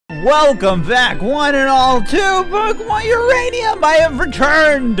Welcome back, one and all, to Pokémon Uranium! I have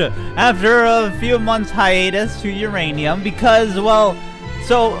returned after a few months hiatus to Uranium because, well,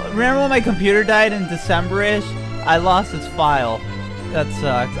 so remember when my computer died in December-ish? I lost its file. That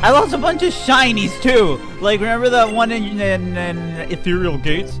sucks. I lost a bunch of shinies too. Like, remember that one in Ethereal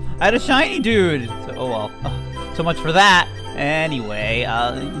Gates? I had a shiny dude. So, oh well. So much for that. Anyway,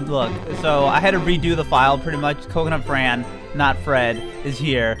 look. So I had to redo the file pretty much. Coconut Fran, not Fred, is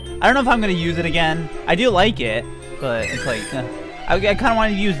here. I don't know if I'm gonna use it again. I do like it, but it's like I kind of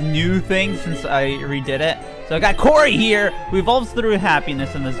wanted to use new things since I redid it. So I got Corey here, who evolves through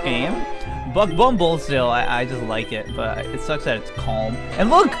happiness in this game. Buck Bumble still, I just like it, but it sucks that it's calm. And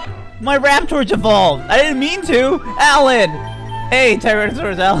look, my Raptor's evolved. I didn't mean to. Alan, hey,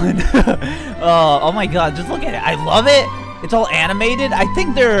 Tyrannosaurus Alan. Oh my God, just look at it. I love it. It's all animated. I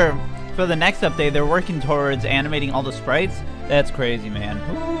think they're, for the next update, they're working towards animating all the sprites. That's crazy, man.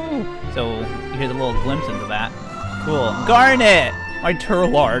 Ooh. So you hear the little glimpse into that. Cool. Garnet, my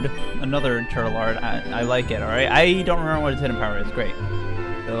Turlard. Another Turlard. I like it, all right? I don't remember what its hidden power is. Great.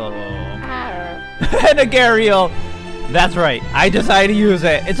 Oh. And a Gariel. That's right. I decided to use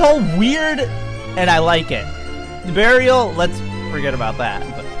it. It's all weird, and I like it. The Burial, let's forget about that.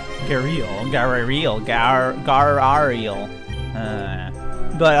 But Gariel.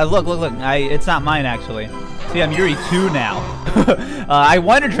 But look. It's not mine, actually. See, I'm Yuri 2 now. I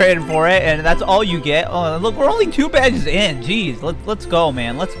wonder traded for it, and that's all you get. Oh, look, we're only 2 badges in. Jeez, let's go,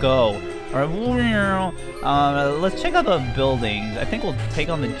 man. Let's go. All right, let's check out the buildings. I think we'll take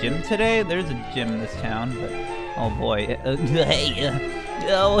on the gym today. There's a gym in this town, but oh boy.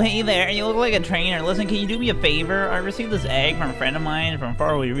 Hey there, you look like a trainer. Listen, can you do me a favor? I received this egg from a friend of mine from a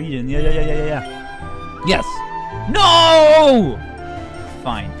faraway region. Yeah. Yes. No!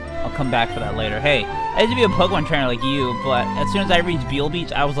 Fine. I'll come back for that later. Hey, I used to be a Pokemon trainer like you, but as soon as I reached Beale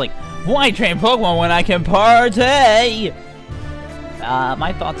Beach, I was like, why train Pokemon when I can party?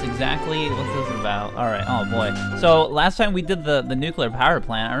 My thoughts exactly. What's this about? Alright, oh boy. So, last time we did the nuclear power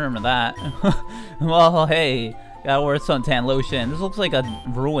plant, I remember that. Well, hey, gotta wear suntan lotion. This looks like a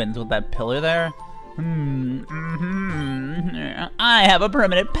ruins with that pillar there. I have a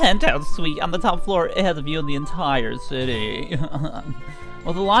permanent penthouse suite on the top floor. It has a view of the entire city.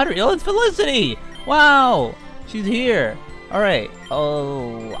 Well, the lottery. Oh, it's Felicity! Wow! She's here. Alright.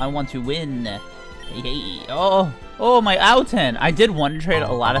 Oh, I want to win. Hey. Oh, my Outen. I did wonder trade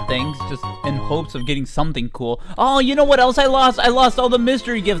a lot of things just in hopes of getting something cool. Oh, you know what else I lost? I lost all the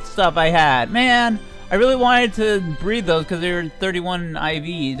mystery gift stuff I had. Man, I really wanted to breed those because they were 31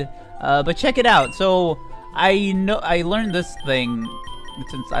 IV'd. But check it out. So, I learned this thing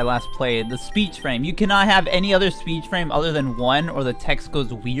since I last played. The speech frame. You cannot have any other speech frame other than one or the text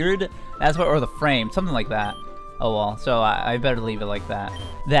goes weird. That's what, or the frame. Something like that. Oh well, so I better leave it like that.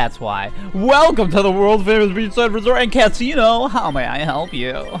 That's why. Welcome to the world-famous beachside resort and casino. How may I help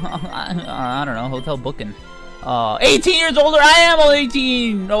you? I don't know, hotel booking. 18 years older. I am only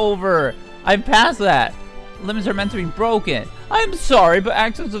 18 over. I've passed that. Limits are meant to be broken. I'm sorry, but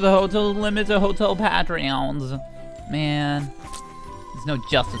access to the hotel limits to hotel patrons. Man, there's no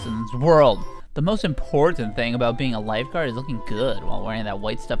justice in this world. The most important thing about being a lifeguard is looking good while wearing that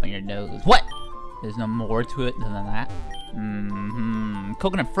white stuff on your nose. What? There's no more to it than that.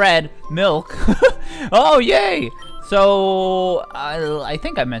 Coconut Fred, milk. Oh, yay! So, I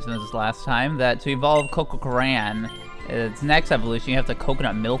think I mentioned this last time, that to evolve Cococaran, its next evolution, you have to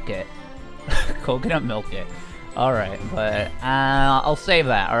coconut milk it. Coconut milk it. Alright, but I'll save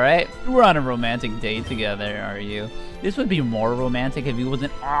that, alright? We're on a romantic date together, are you? This would be more romantic if he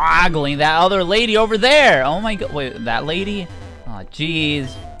wasn't ogling that other lady over there! Oh my God, wait, that lady? Oh,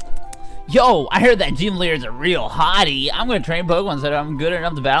 jeez. Yo, I heard that gym leader's a real hottie. I'm gonna train Pokemon so that I'm good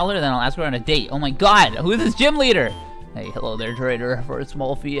enough to battle her, then I'll ask her on a date. Oh my God, who is this gym leader? Hey, hello there, trader. For a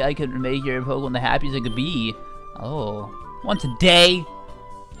small fee, I could make your Pokemon the happiest it could be. Oh, once a day?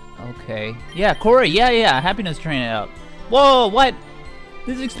 Okay. Yeah, Corey, yeah, happiness training up. Whoa, what?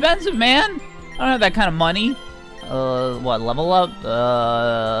 This is expensive, man. I don't have that kind of money. What, level up?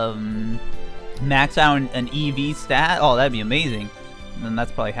 Max out an EV stat? Oh, that'd be amazing. And then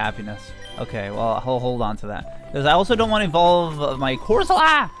that's probably happiness. Okay, well, I'll hold on to that. Because I also don't want to evolve my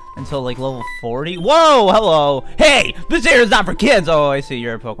Corsola until, like, level 40. Whoa, hello. Hey, this area is not for kids. Oh, I see,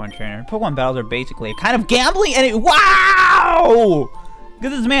 you're a Pokemon trainer. Pokemon battles are basically a kind of gambling, and wow! Get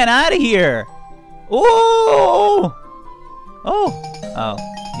this man out of here. Ooh! Oh,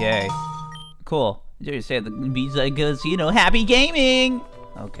 yay. Cool. You say the beachside casino, happy gaming!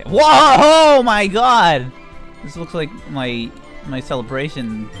 Okay. Whoa, oh my God! This looks like my my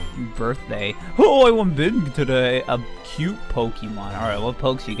celebration birthday. Oh, I won big today. A cute Pokemon. All right, what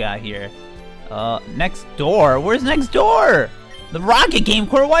pokes you got here? Next door. Where's next door? The Rocket Game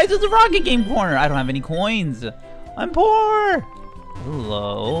Corner. Why is this the Rocket Game Corner? I don't have any coins. I'm poor.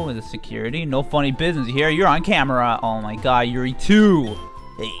 Hello, the security. No funny business here. You're on camera. Oh my God, Yuri 2.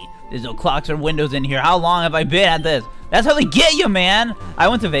 Hey, there's no clocks or windows in here. How long have I been at this? That's how they get you, man. I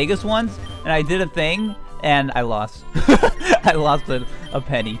went to Vegas once and I did a thing and I lost. I lost a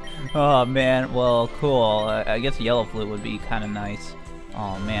penny. Oh man. Well, cool. I guess a yellow flute would be kind of nice.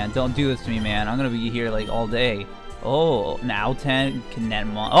 Oh man, don't do this to me, man. I'm gonna be here like all day. Oh, now 10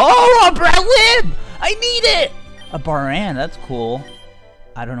 Kinetmon. Oh, a Bretlib! I need it! A Baran, that's cool.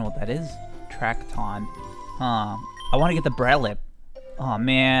 I don't know what that is. Tracton. Huh. I want to get the Bretlib. Oh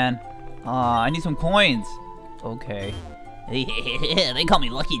man. I need some coins. Okay. They call me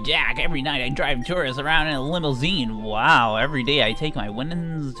Lucky Jack. Every night I drive tourists around in a limousine. Wow, every day I take my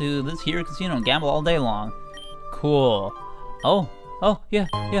winnings to this here casino and gamble all day long. Cool. Oh, yeah.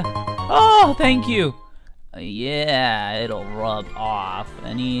 Oh, thank you. Yeah, it'll rub off.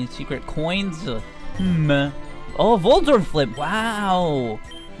 Any secret coins? Oh, Voltorb Flip. Wow.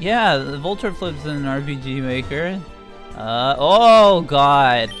 Yeah, the Voltorb Flip's an RPG Maker. Oh,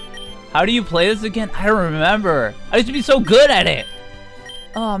 God. How do you play this again? I don't remember. I used to be so good at it.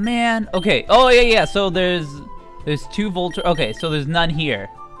 Oh, man. Okay. Oh, yeah. So there's 2 Voltorb. Okay, so there's none here.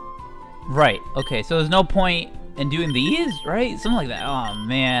 Right. Okay, so there's no point in doing these, right? Something like that. Oh,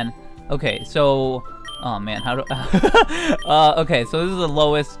 man. Okay, so... Oh, man. How do... okay, so this is the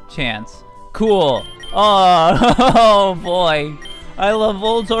lowest chance. Cool. Oh, boy. I love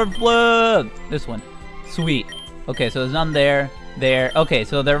Voltorb Flip. This one. Sweet. Okay, so there's none there. There. Okay,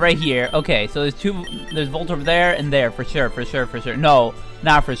 so they're right here. Okay, so there's Voltorb there and there for sure. No,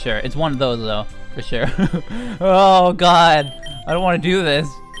 not for sure. It's one of those though, for sure. Oh God, I don't want to do this.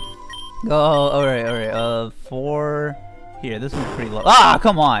 Oh, all right. 4. Here, this one's pretty low. Ah,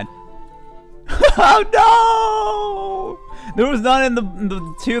 come on. Oh no! There was none in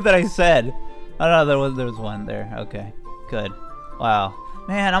the 2 that I said. Oh no, there was one there. Okay, good. Wow,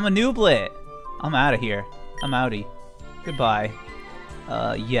 man, I'm a nooblet. I'm out of here. I'm outie. Goodbye.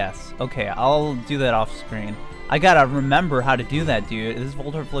 Yes. Okay, I'll do that off screen. I gotta remember how to do that, dude. Is this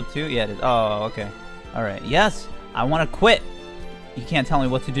Voltorb Flip too? Yeah, it is. Oh, okay. Alright. Yes! I wanna quit! You can't tell me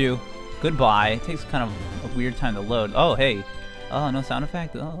what to do. Goodbye. It takes kind of a weird time to load. Oh, hey. Oh, no sound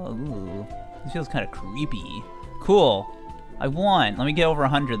effect? Oh, ooh. This feels kind of creepy. Cool. I won. Let me get over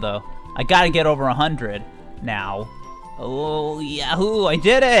 100, though. I gotta get over 100 now. Oh, yahoo! I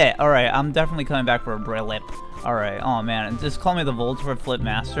did it! Alright, I'm definitely coming back for a Bretlib. Alright, oh man, just call me the Voltorb Flip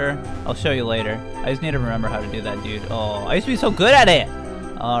Master. I'll show you later. I just need to remember how to do that, dude. Oh, I used to be so good at it!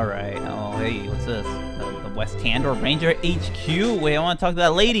 Alright, oh, hey, what's this? The West Tandor Ranger HQ? Wait, I want to talk to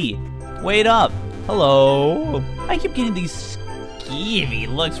that lady. Wait up. Hello. I keep getting these skeevy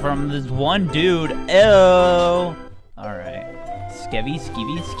looks from this one dude. Ew. Alright. Skeevy?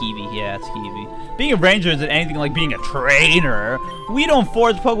 Yeah, skeevy. Being a ranger isn't anything like being a trainer. We don't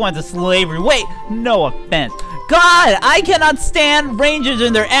force Pokemon to slavery. Wait, no offense. God, I cannot stand rangers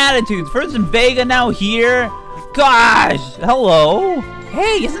and their attitudes. First in Vega, now here. Gosh, hello.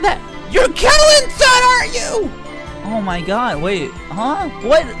 Hey, isn't that... You're Kellen's son, aren't you? Oh my God, wait, huh?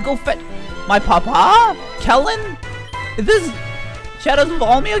 What? Go fetch... My papa? Kellen? Is this... Shadows of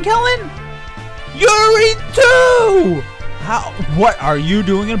Almia Kellen? Yuri 2! How? What are you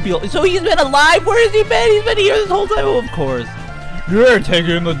doing in Beal? So he's been alive? Where has he been? He's been here this whole time? Oh, of course. You're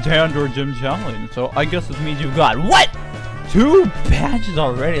taking the Tandor Gym Challenge, so I guess this means you've got what? 2 badges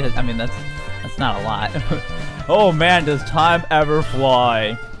already? I mean, that's not a lot. Oh man, does time ever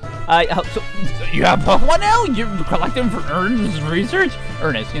fly? So you have Pokemon now? You're collecting for Ernest's research?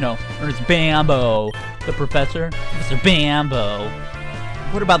 Ernest, you know, Ernest Bambo, the professor, Professor Bambo.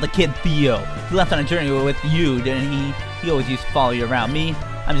 What about the kid Theo? He left on a journey with you, didn't he? He always used to follow you around. Me,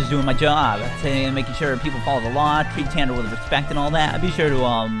 I'm just doing my job. Saying, making sure people follow the law, treat Tandor with respect and all that. Be sure to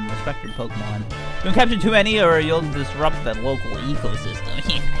respect your Pokemon. Don't capture too many or you'll disrupt the local ecosystem.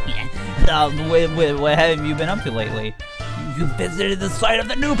 What have you been up to lately? You visited the site of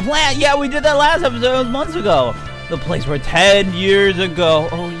the new plant. Yeah, we did that last episode. It was months ago. The place where 10 years ago.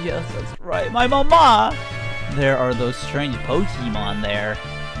 Oh yes, that's right. My mama. There are those strange Pokemon there.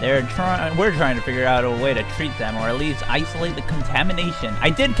 We're trying to figure out a way to treat them, or at least isolate the contamination.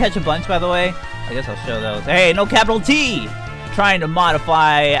 I did catch a bunch, by the way. I guess I'll show those. Hey, no capital T! Trying to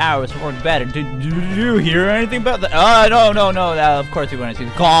modify ours to work better. Did you hear anything about that? Oh, no. Of course you wouldn't.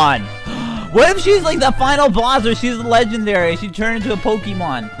 She's gone. What if she's like the final boss, or she's legendary? She turned into a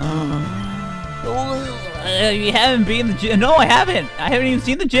Pokemon. You haven't been in the gym? No, I haven't. I haven't even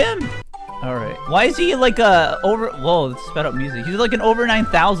seen the gym. All right. Why is he like Whoa, it's sped up music. He's like an over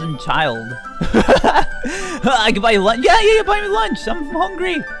 9,000 child. I can buy you lunch. Yeah, buy me lunch. I'm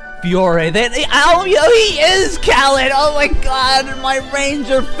hungry. Peegeray. He is Khaled. Oh my God, my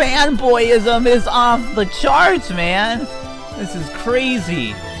Ranger fanboyism is off the charts, man. This is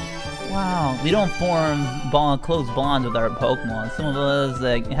crazy. Wow, we don't form close bonds with our Pokemon. Some of us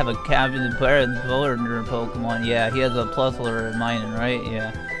have a Captain Partner Pokemon. Yeah, he has a plus or minus, right?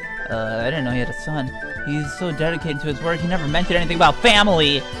 Yeah. I didn't know he had a son. He's so dedicated to his work, he never mentioned anything about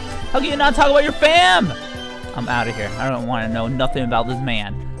family. How can you not talk about your fam? I'm out of here. I don't want to know nothing about this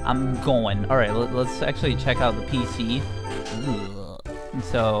man. I'm going. All right, let's actually check out the PC.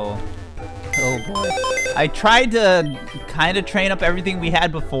 So, oh boy. I tried to kind of train up everything we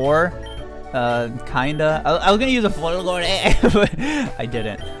had before. Kinda. I was gonna use a floater lord, but I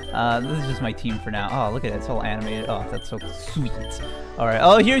didn't. This is just my team for now. Oh, look at it. It's all animated. Oh, that's so sweet. All right.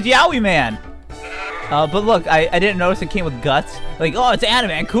 Oh, here's Yowie Man. But look, I didn't notice it came with guts. Like, oh, it's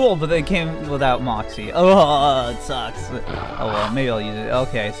anime, cool, but it came without Moxie. Oh, it sucks. Oh, well, maybe I'll use it.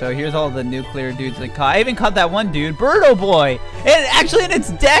 Okay, so here's all the nuclear dudes that caught. I even caught that one dude, Birdo Boy. And actually, in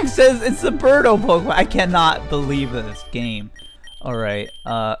its deck says it's the Birdo Pokemon. I cannot believe this game. All right,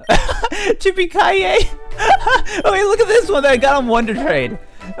 Chippy Kaye. Oh, wait, look at this one that I got on Wonder Trade.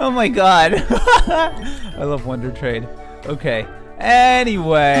 Oh my God. I love Wonder Trade. Okay.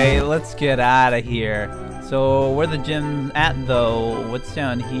 Anyway, let's get out of here. So, where the gym at, though? What's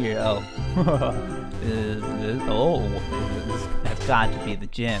down here? Oh. That's got to be the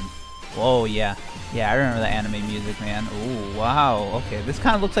gym. Whoa, yeah. Yeah, I remember the anime music, man. Oh, wow. Okay, this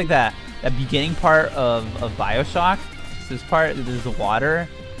kind of looks like that beginning part of Bioshock. This part, there's the water.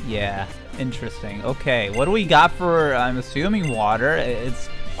 Yeah, interesting. Okay, what do we got for, I'm assuming water. It's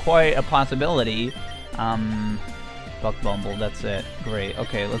quite a possibility. Buck Bumble, that's it. Great.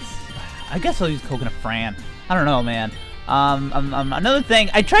 Okay, I guess I'll use Coconut Fran. I don't know, man. Another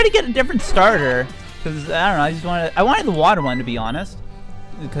thing, I tried to get a different starter because I don't know. I wanted the water one, to be honest.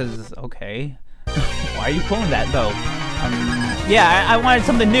 Because okay, why are you pulling that though? Yeah, I wanted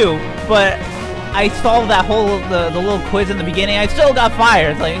something new, but I solved that whole the little quiz in the beginning. I still got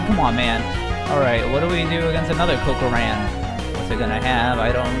fired. It's like, come on, man. All right, what do we do against another Kokoran? What's it gonna have?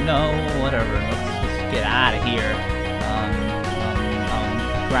 I don't know. Whatever. Let's get out of here.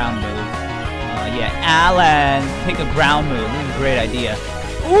 Ground move. Yeah, Alan, take a ground move. This is a great idea.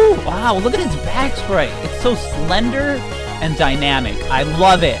 Ooh, wow, look at its back sprite. It's so slender and dynamic. I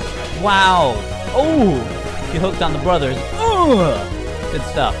love it. Wow. Oh, you hooked on the brothers. Ooh, good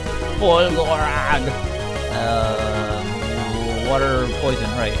stuff. Polgorag. Water poison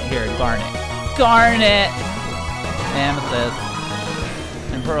right here. Garnet. Garnet. Amethyst.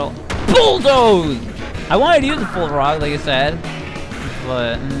 And Pearl. Bulldoze. I wanted to use the full rock, like I said.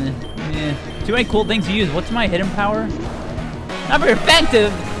 But, too many cool things to use. What's my hidden power? Not very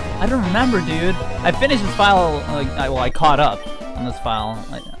effective! I don't remember, dude. I finished this file, I caught up on this file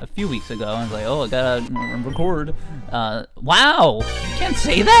like a few weeks ago. I was like, oh, I gotta record. Wow! You can't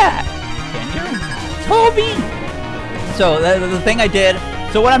say that! Can you? Toby! So, the thing I did,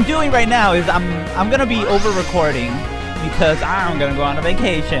 so what I'm doing right now is I'm gonna be over-recording because I'm gonna go on a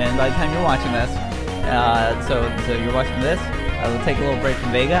vacation by the time you're watching this. So you're watching this. I will take a little break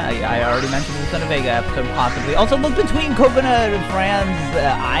from Vega. I already mentioned this in a Vega episode, possibly. Also, look between Coconut and Fran's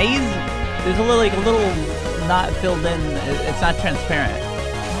eyes. There's a little not filled in. It's not transparent.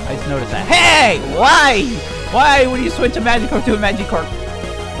 I just noticed that. Hey, why? Why would you switch a Magikarp to a Magikarp?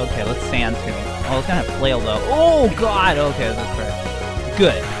 Okay, let's Sand Scream. Oh, it's gonna have Flail though. Oh God. Okay, that's correct.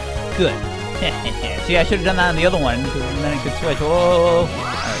 Good. See, I should have done that on the other one because then it could switch. Whoa. All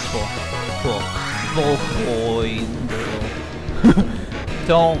right, cool. Boy.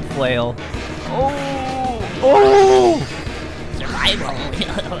 Don't flail. Oh! Survival.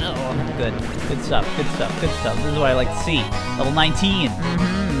 Good stuff. This is what I like to see. Level 19.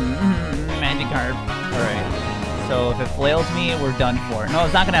 Magikarp. Alright. So if it flails me, we're done for. No,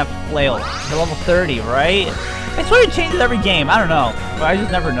 it's not gonna have flail. It's level 30, right? I swear it changes every game. I don't know. But I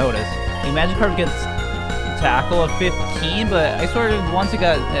just never noticed. The Magikarp gets tackle at 15, but I swear once it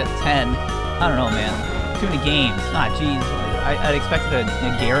got at 10. I don't know, man. Too many games. Jeez. I'd expected a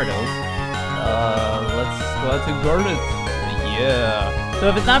Gyarados. Let's go out to Garnet. Yeah. So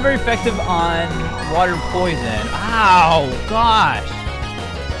if it's not very effective on water poison, ow, gosh.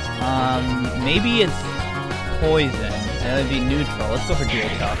 Maybe it's poison. That would be neutral. Let's go for Dual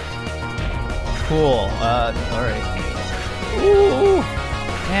Shock. Cool. All right. Ooh.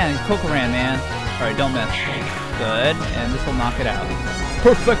 Man, Kokoran, man. All right, don't miss. Good. And this will knock it out.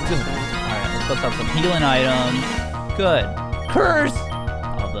 Perfect. All right, let's bust out some healing items. Good. Curse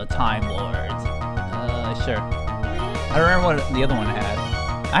of the Time Lords. Sure. I don't remember what the other one had.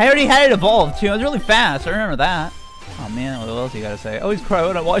 I already had it evolved too. It was really fast. I remember that. Oh man, what else you gotta say? I always cry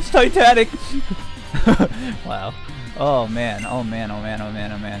when I watch Titanic. Wow. Oh man. Oh man. Oh man. Oh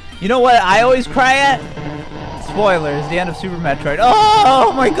man. Oh man. You know what I always cry at? Spoilers. The end of Super Metroid.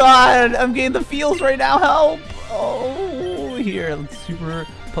 Oh my God! I'm getting the feels right now. Help! Oh, here. Let's Super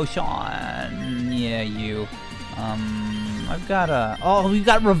Potion. Yeah, you. I've got a... Oh, we've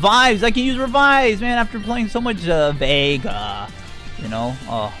got revives. I can use revives, man, after playing so much Vega. You know?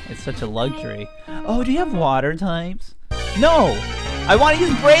 Oh, it's such a luxury. Oh, do you have water types? No! I want to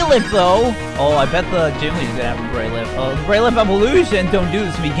use Braylif, though. Oh, I bet the gym leader's gonna have a Braylif. Oh, the Braylif evolution. Don't do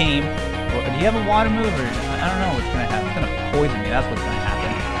this to me, game. Oh, do you have a water move? Or... I don't know what's gonna happen. It's gonna poison me. That's what's gonna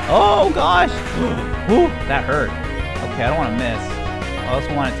happen. Oh, gosh! Ooh, that hurt. Okay, I don't want to miss. I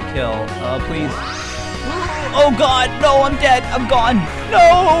also want it to kill. Please. Oh God, no, I'm dead. I'm gone.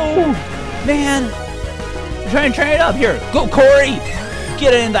 No! Man. I'm trying to train it up. Here, go, Corey.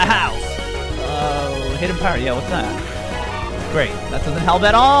 Get it in the house. Hidden power. Yeah, what's that? Great. That doesn't help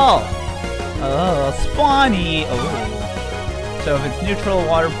at all. Oh, Spawny. Oh. So if it's neutral,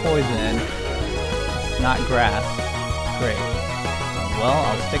 water, poison, it's not grass. Great. Well,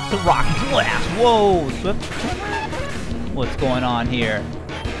 I'll stick to rock blast. Whoa, Swift. What's going on here?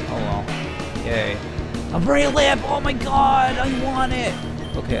 Oh well. Yay. A Braylif! Oh my God, I want it!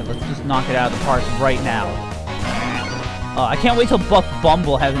 Okay, let's just knock it out of the park right now. Oh, I can't wait till Buck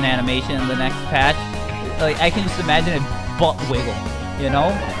Bumble has an animation in the next patch. Like, I can just imagine it butt wiggle, you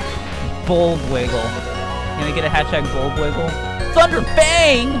know? Bulb wiggle. Can I get a hashtag bulb wiggle? Thunder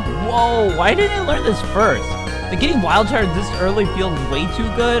Bang! Whoa, why didn't I learn this first? Like, getting wild charge this early feels way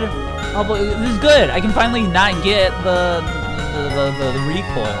too good. Oh, but this is good. I can finally not get the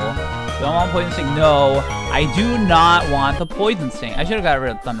recoil. Do I want Poison Sting? No, I do not want the Poison Sting. I should have got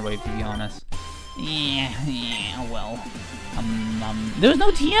rid of Thunder Wave, to be honest. Yeah, well. There was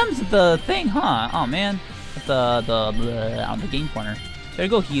no TMs at the thing, huh? Oh, man. At on the game corner. Should I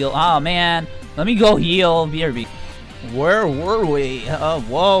go heal? Oh, man. Let me go heal. BRB. Where were we?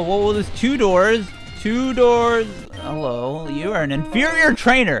 Whoa, there's 2 doors. 2 doors. Hello, you are an inferior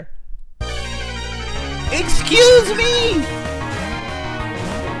trainer. Excuse me!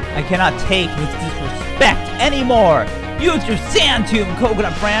 I cannot take this disrespect anymore! Use your Sand Tomb,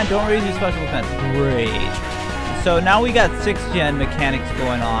 Coconut Brand, don't raise your special defense. Great. So now we got 6th gen mechanics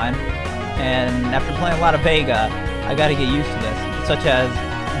going on, and after playing a lot of Vega, I gotta get used to this. Such as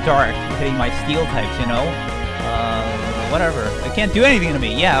Dark, hitting my steel types, you know? Whatever. It can't do anything to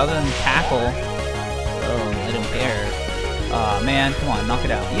me. Yeah, other than tackle. Oh, I don't care. Man, come on, knock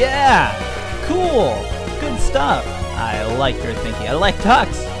it out. Yeah! Cool! Good stuff. I like your thinking. I like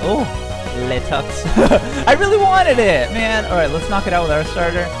Tux. Oh, Le Tux. I really wanted it, man. All right, let's knock it out with our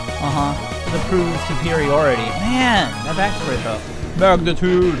starter. To prove superiority. Man, that backstory though.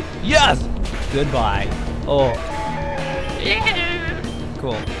 Magnitude. Yes. Goodbye. Oh.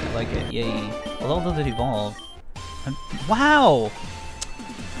 Cool. I like it. Yay. Well, does it evolve? Wow.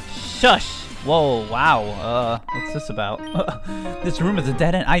 Shush. Whoa. Wow. What's this about? This room is a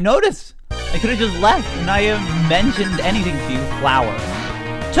dead end. I noticed. I could have just left and I haven't mentioned anything to you. Flower.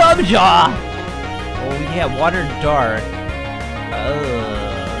 Tubjaw! Oh yeah, Water Dart.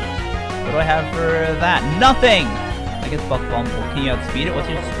 What do I have for that? Nothing! I guess Buck Bumble. Can you outspeed it? What's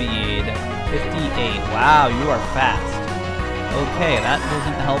your speed? 58. Wow, you are fast. Okay, that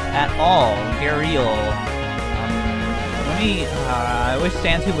doesn't help at all. Gariel. Let me... I wish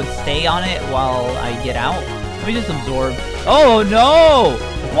Santu would stay on it while I get out. Let me just absorb. Oh no!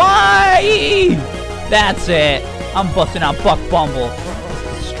 Why? That's it. I'm busting out Buck Bumble.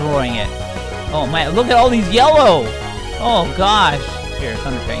 Just destroying it. Oh man, look at all these yellow. Oh gosh. Here,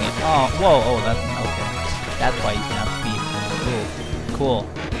 Thunder Fang it. Oh, whoa. Oh, that's okay. That's why you can outspeed. Ooh, cool.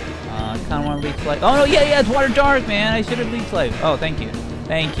 Kind of want to Leech Life. Oh no, yeah, it's Water Dark, man. I should have Leech Life. Oh, thank you.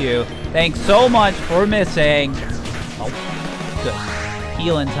 Thank you. Thanks so much for missing. Oh, good.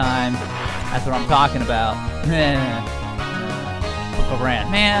 Healing time. That's what I'm talking about.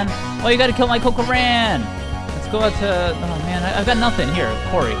 Cocoran. Man, well, you gotta kill my Cocoran. Let's go out to... Oh, man, I've got nothing. Here,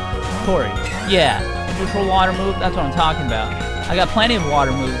 Corey. Yeah, neutral water move. That's what I'm talking about. I got plenty of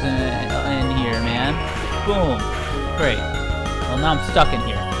water moves in here, man. Boom. Great. Well, now I'm stuck in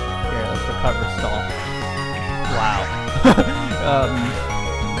here. Here, let's recover stall. Wow.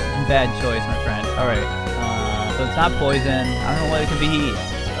 Bad choice, my friend. All right. So it's not poison. I don't know what it could be.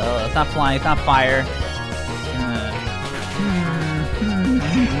 It's not flying. It's not fire.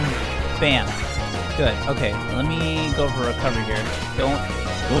 Bam. Good. Okay, let me go for recovery here. Don't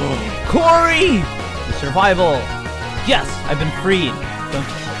Corey! The survival. Yes, I've been freed.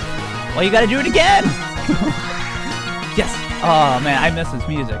 Well, you gotta do it again. Yes. Oh man, I miss this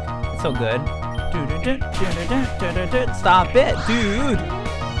music. It's so good. Stop it, dude.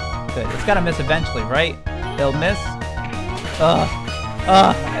 Good. It's gotta miss eventually, right? It'll miss.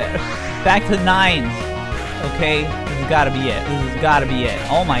 Back to 9s. Okay, this has gotta be it. This has gotta be it.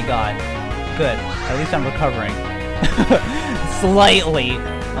 Oh my god. Good. At least I'm recovering. Slightly.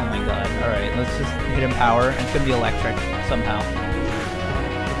 Oh my god. Alright, let's just hit him power. It's gonna be electric somehow.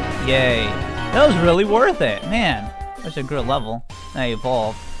 Yay. That was really worth it. Man. That's a good level. Now I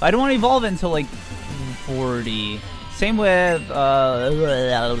evolve. But I don't want to evolve until like 40. Same with Pokémon.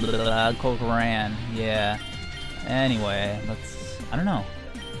 Yeah. Anyway, I don't know.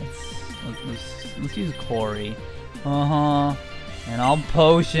 Let's use Corey. And I'll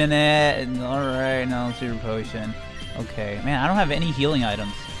potion it. Alright, now let's do your potion. Okay. Man, I don't have any healing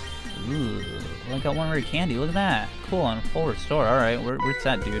items. Ooh. I got one rare candy. Look at that. Cool, on full restore. Alright, we're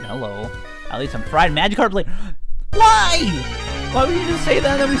set, dude. Hello. At least I'm fried. Magikarp blade. Why? Why would you just say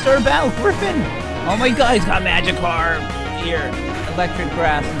that? Then we start a battle, Griffin. Oh my god, he's got Magikarp. Here. Electric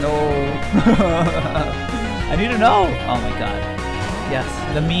grass. No. I need to know. Oh my god. Yes,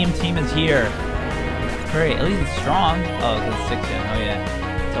 the meme team is here. Great, at least it's strong. Oh, because it's 60. Oh yeah.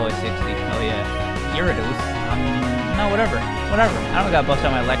 It's always 60. Oh yeah. Gyarados. No, whatever. Whatever. I don't got bust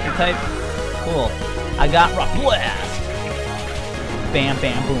out my electric type. Cool. I got Rock Blast. Bam,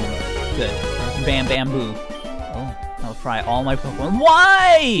 bam, boom. Good. Bam, bam, boo. Oh, I'll fry all my Pokemon.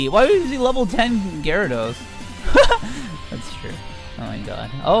 Why? Why would you see level 10 Gyarados? That's true. Oh my god.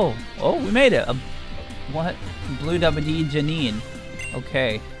 Oh, we made it. What? Blue WD Janine.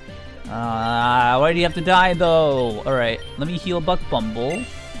 Okay. Why do you have to die though? Alright, let me heal Buck Bumble.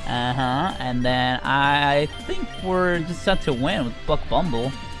 And then I think we're just set to win with Buck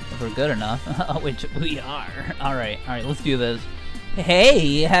Bumble. If we're good enough. Which we are. Alright, let's do this.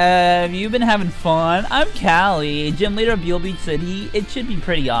 Hey, have you been having fun? I'm Callie, gym leader of Beale Beach City. It should be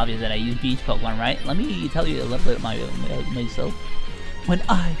pretty obvious that I use beach Pokemon, right? Let me tell you a little bit of myself. When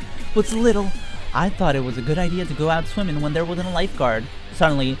I was little, I thought it was a good idea to go out swimming when there wasn't a lifeguard.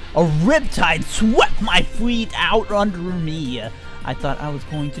 Suddenly, a riptide swept my feet out under me. I thought I was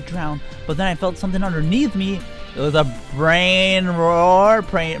going to drown, but then I felt something underneath me. It was a brain ore,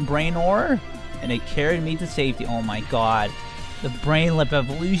 and it carried me to safety. Oh my god. The brain lip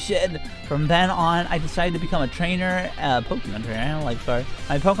evolution. From then on, I decided to become a trainer, Pokemon trainer, and a lifeguard.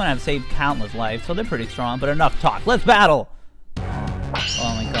 My Pokemon have saved countless lives, so they're pretty strong, but enough talk. Let's battle!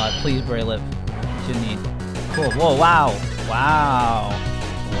 Oh my god, please, Braylip. Shouldn't need. Cool, whoa, wow. Wow.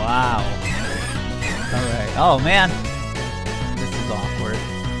 Alright, oh man. This is awkward.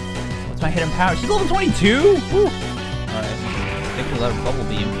 What's my hidden power? She's level 22? Woo. Alright, stick with our Bubble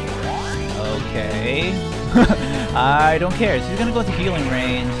Beam. Okay. I don't care. She's gonna go to healing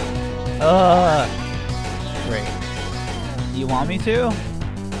range. Great. You want me to?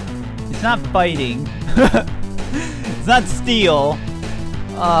 It's not fighting. It's not steel.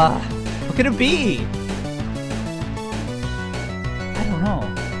 What could it be? I don't know.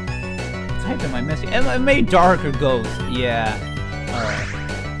 What type am I missing? It made dark or ghost. Yeah. Alright.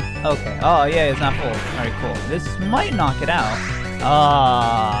 Okay. Oh, yeah, it's not full. Alright, cool. This might knock it out.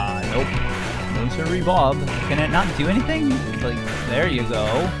 Nope. No siree, Bob. Can it not do anything? Like, there you go.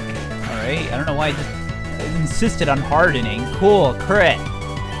 Alright, I don't know why I just insisted on hardening. Cool, crit.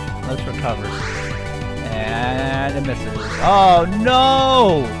 Let's recover. And it misses. Oh,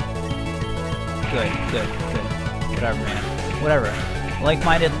 no! Good. Whatever, man. Whatever.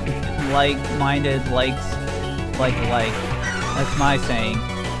 Like-minded likes, like. That's my saying.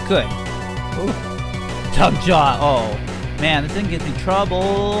 Good. Ooh. Tug jaw. Oh, man, this didn't get me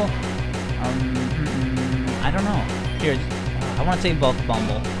trouble. I don't know. Here, I want to say Buck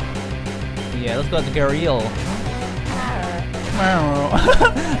Bumble. Yeah, let's go with the Gariel.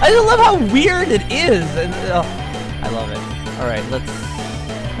 I just love how weird it is. I love it. All right, let's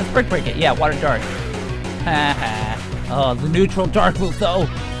break it. Yeah, water dark. Oh, the neutral dark move though. All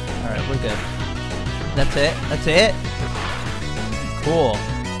right, we're good. That's it. Cool.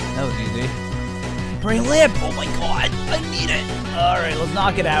 That was easy. Brain lip. Oh my god, I need it. All right, let's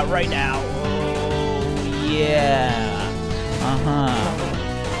knock it out right now. Oh yeah.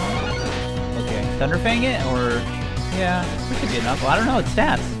 Okay, Thunderfang it or yeah, we should be enough. Well, I don't know. It's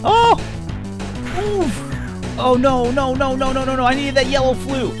stats. Oh. Oof. Oh no! I needed that yellow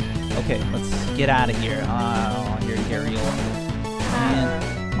flute. Okay, let's get out of here. Oh, you're Gariel.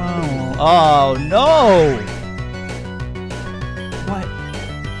 Oh no! What?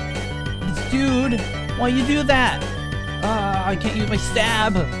 Dude, why you do that? I can't use my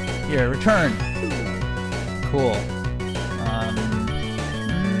stab. Here, return. Cool.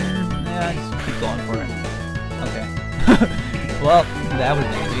 Yeah, just keep going for it. Okay. Well, that was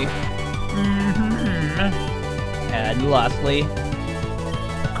easy. And lastly,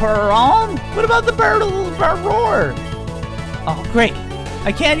 Chrome? What about the bird roar? Oh, great.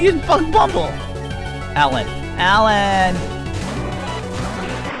 I can't use Bug Bumble. Alan.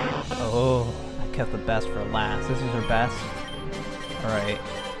 Oh, I kept the best for last. This is her best. Alright.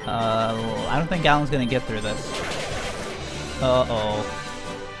 I don't think Alan's gonna get through this. Uh-oh.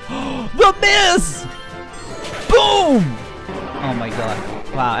 The miss! Boom! Oh my god.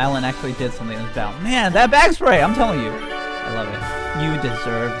 Wow, Alan actually did something in this battle. Man, that back spray, I'm telling you. I love it. You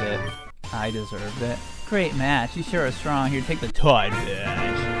deserved it. I deserved it. Great match. You sure are strong. Here, take the Tide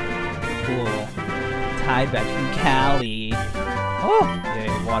Badge. Cool. Tide Badge from Cali. Oh!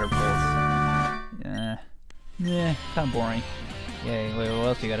 Yay, water pulse. Yeah, kind of boring. Yay, wait, what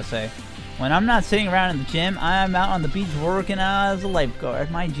else you gotta say? When I'm not sitting around in the gym, I'm out on the beach working out as a lifeguard.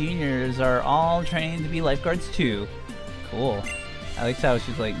 My juniors are all trained to be lifeguards too. Cool. I like how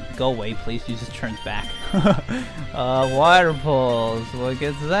she's like, go away please, she just turns back. Water pulse, look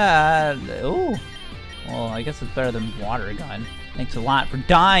at that. Ooh. Well, I guess it's better than water gun. Thanks a lot for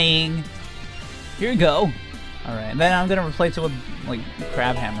dying. Here you go. Alright, and then I'm gonna replace it with, like,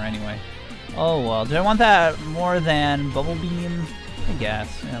 Crab Hammer anyway. Oh well, do I want that more than Bubble Beam? I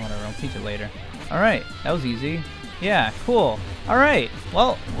guess. Yeah, whatever, I'll teach it later. Alright, that was easy. Yeah, cool. Alright,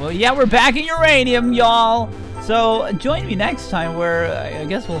 well, yeah, we're back in Uranium, y'all! So, join me next time where I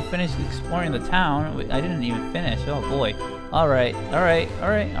guess we'll finish exploring the town. I didn't even finish, oh boy. Alright,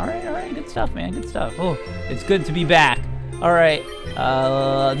 good stuff, man, good stuff. Oh, it's good to be back. Alright,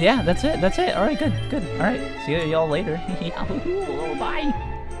 yeah, that's it. Alright, good. Alright, see y'all later. Bye!